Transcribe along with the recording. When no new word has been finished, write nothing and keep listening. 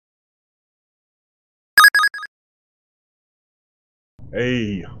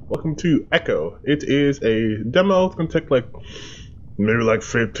Hey, welcome to Echo. It is a demo. It's gonna take maybe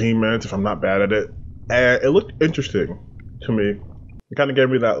 15 minutes if I'm not bad at it. And it looked interesting to me. It kind of gave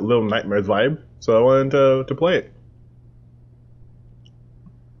me that Lil Nightmares vibe, so I wanted to play it.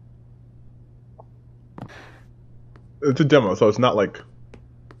 It's a demo, so it's not like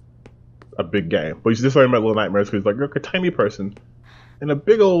a big game. But you should just learn about Lil Nightmares because you're like a tiny person in a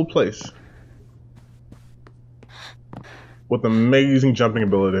big old place with amazing jumping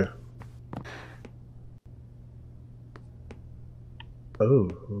ability.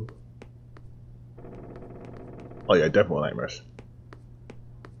 Oh. Oh yeah, definitely nightmares.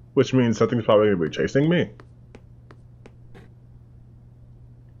 Which means something's probably gonna be chasing me.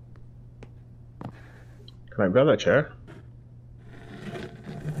 Can I grab that chair?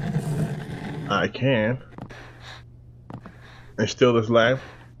 I can. And steal this lamp?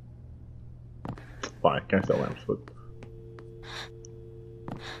 Fine, can't steal lamps, but...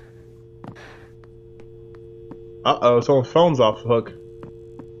 Uh-oh, someone's phone's off the hook.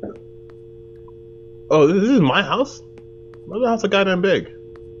 Oh, this is my house? My house is goddamn big.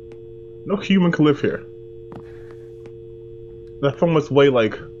 No human can live here. That phone must weigh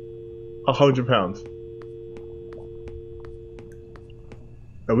like 100 pounds.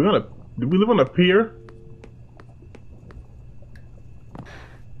 Are we on a... Do we live on a pier?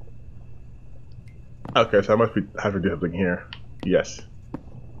 Okay, so I must have to do something here. Yes.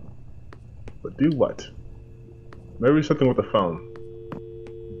 But do what? Maybe something with the phone.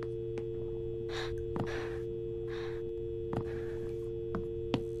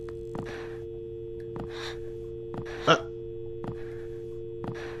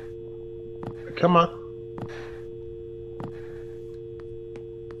 Come on.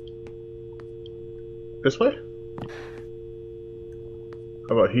 This way?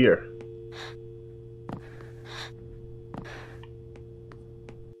 How about here?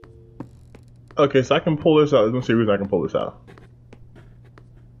 Okay, so I can pull this out. There's no serious reason I can pull this out.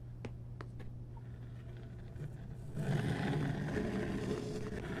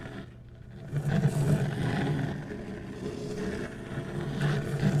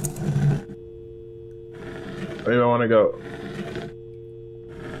 Maybe I want to go.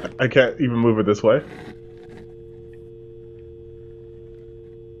 I can't even move it this way.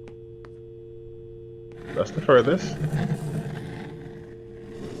 That's the furthest.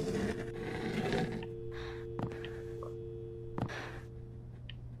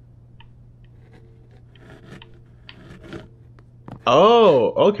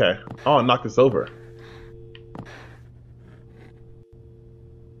 Oh, okay. Oh, I'll knock this over.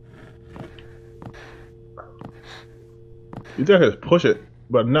 You dare just push it,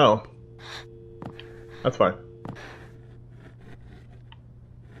 but no. That's fine.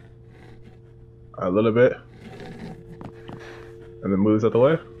 A little bit. And then move this out the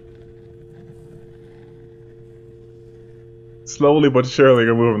way. Slowly but surely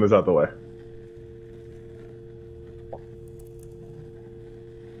you're moving this out the way.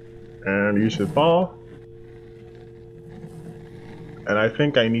 And you should fall. And I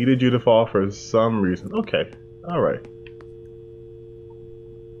think I needed you to fall for some reason. Okay. Alright.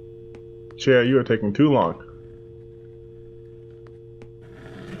 Chair, you are taking too long.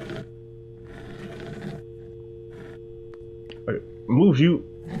 Okay, move you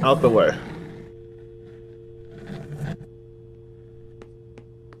out the way.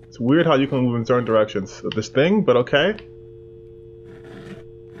 It's weird how you can move in certain directions with this thing, but okay.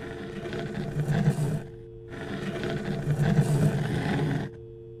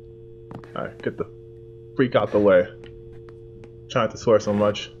 Alright, get the freak out the way. Trying not to swear so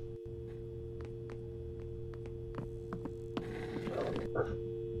much.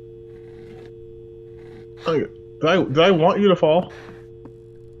 Okay. Did I want you to fall?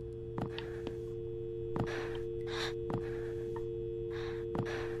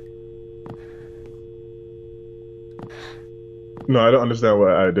 No, I don't understand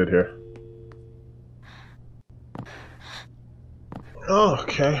what I did here. Oh,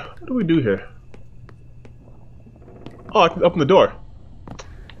 okay. What do we do here? Oh, I can open the door.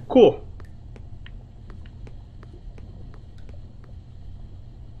 Cool.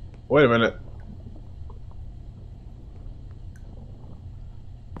 Wait a minute.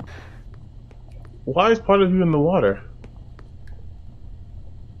 Why is part of you in the water?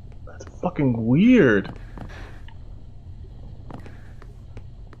 That's fucking weird.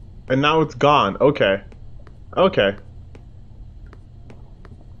 And now it's gone. Okay. Okay.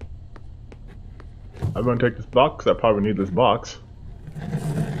 I'm gonna take this box. I probably need this box.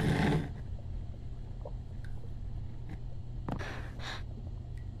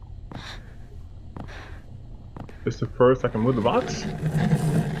 Is the first I can move the box?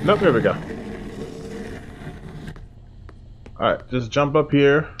 Nope, here we go. Alright, just jump up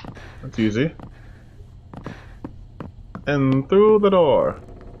here. That's easy. And through the door.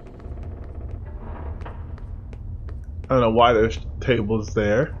 I don't know why there's tables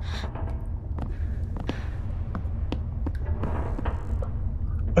there.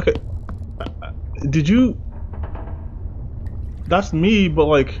 Okay. Did you... That's me, but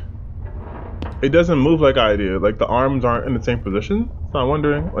like... It doesn't move like I do. Like the arms aren't in the same position. So I'm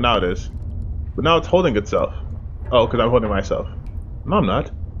wondering... Well, now it is. But now it's holding itself. Oh, because I'm holding myself. No, I'm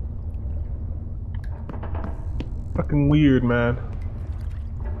not. Fucking weird, man.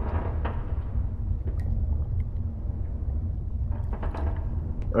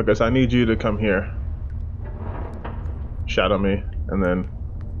 Okay, so I need you to come here. Shadow me, and then...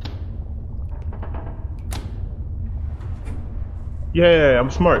 Yeah, I'm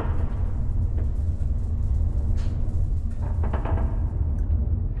smart.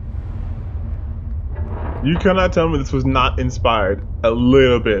 You cannot tell me this was not inspired a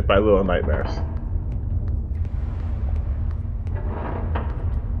little bit by Lil Nightmares.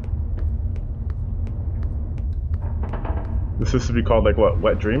 This is to be called like what?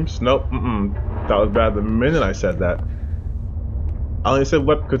 Wet dreams? Nope. That was bad the minute I said that. I only said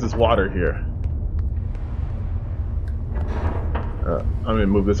wet because it's water here. I'm gonna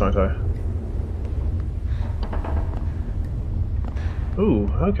move this, aren't I?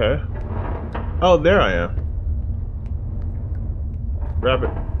 Ooh, okay. Oh, there I am. Grab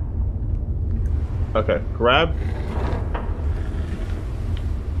it. Okay, grab.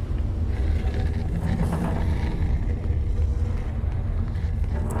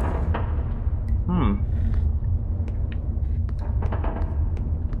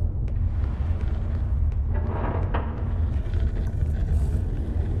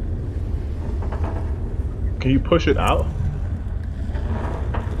 Can you push it out?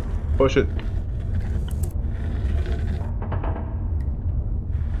 Push it.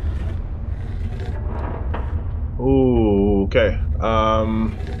 Ooh, okay.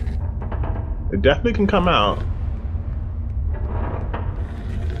 It definitely can come out.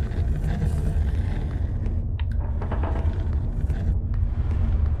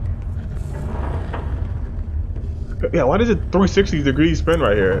 Yeah, why does it 360 degrees spin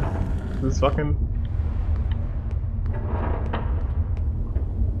right here? This fucking...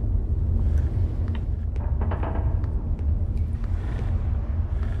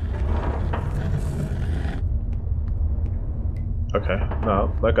 Okay,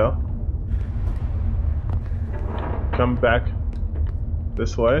 no, let go. Come back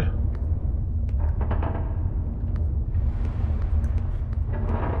this way.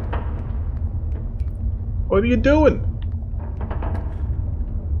 What are you doing?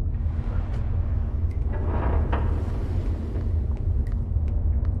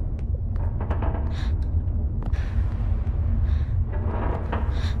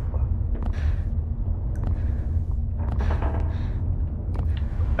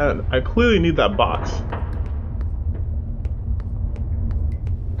 And I clearly need that box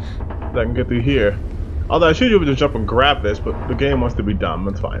that I can get through here. Although I should be able to jump and grab this, but the game wants to be dumb.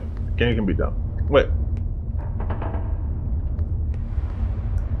 That's fine. The game can be dumb. Wait.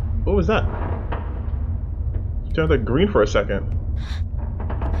 What was that? It turned like green for a second.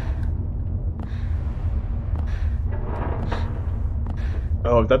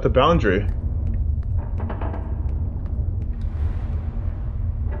 Oh, is that the boundary?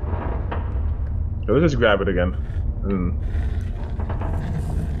 Let's just grab it again.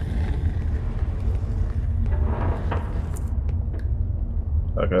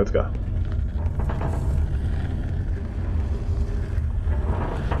 Okay, let's go.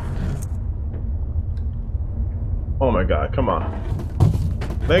 Oh my god, come on.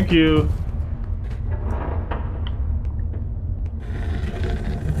 Thank you.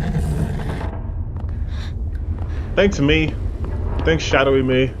 Thanks me. Thanks shadowy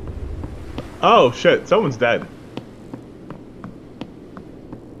me. Oh shit, someone's dead.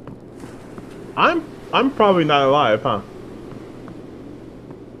 I'm probably not alive, huh?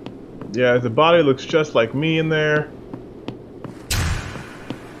 Yeah, the body looks just like me in there.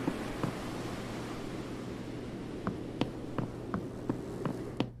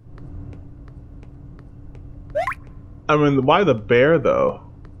 I mean, why the bear though?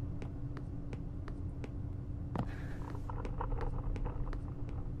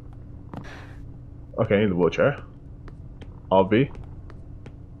 Okay, I need the wheelchair. I'll be.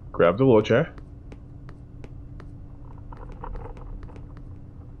 Grab the wheelchair.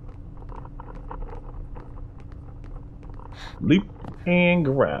 Leap and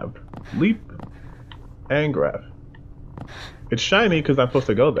grab. Leap and grab. It's shiny because I'm supposed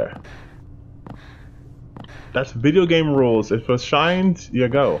to go there. That's video game rules. If it's shined, you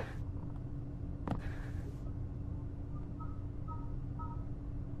go.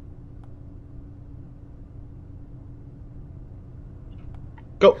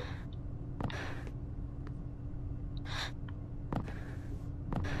 Go.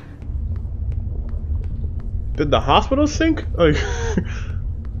 Did the hospital sink? Like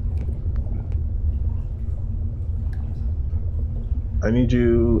I need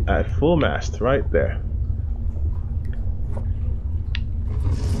you at full mast right there.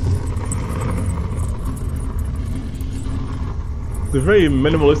 It's a very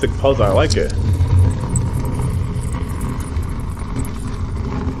minimalistic puzzle. I like it.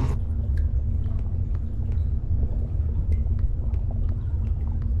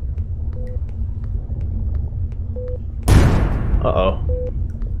 Uh-oh.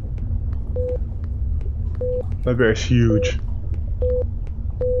 That bear is huge.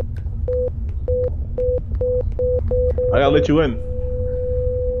 I gotta let you in.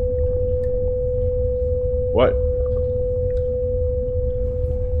 What?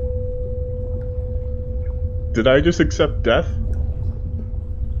 Did I just accept death?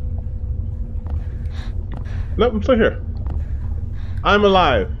 Nope, I'm still here. I'm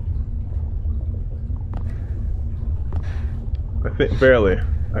alive. I think barely.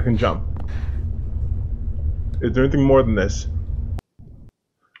 I can jump. Is there anything more than this?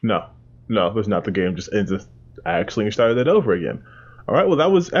 No. No, there's not. The game just ends. I actually started it over again. Alright, well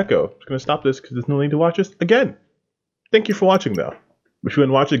that was Echo. I'm just gonna stop this because there's no need to watch this again. Thank you for watching though. If you want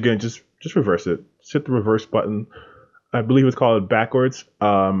to watch it again, just reverse it. Just hit the reverse button. I believe it's called backwards.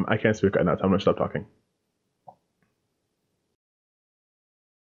 I can't speak right now, so I'm gonna stop talking.